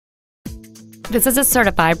This is a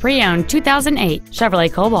certified pre-owned 2008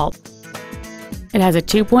 Chevrolet Cobalt. It has a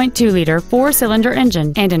 2.2-liter four-cylinder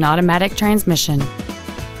engine and an automatic transmission.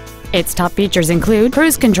 Its top features include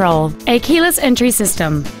cruise control, a keyless entry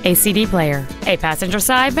system, a CD player, a passenger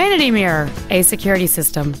side vanity mirror, a security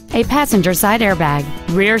system, a passenger side airbag,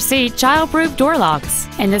 rear seat child-proof door locks,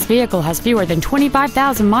 and this vehicle has fewer than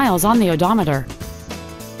 25,000 miles on the odometer.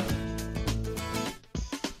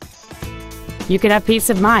 You can have peace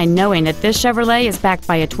of mind knowing that this Chevrolet is backed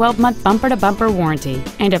by a 12-month bumper-to-bumper warranty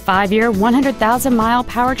and a 5-year, 100,000-mile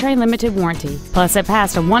powertrain limited warranty. Plus, it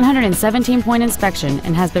passed a 117-point inspection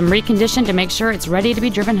and has been reconditioned to make sure it's ready to be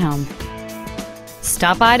driven home.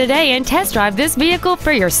 Stop by today and test drive this vehicle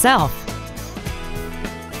for yourself.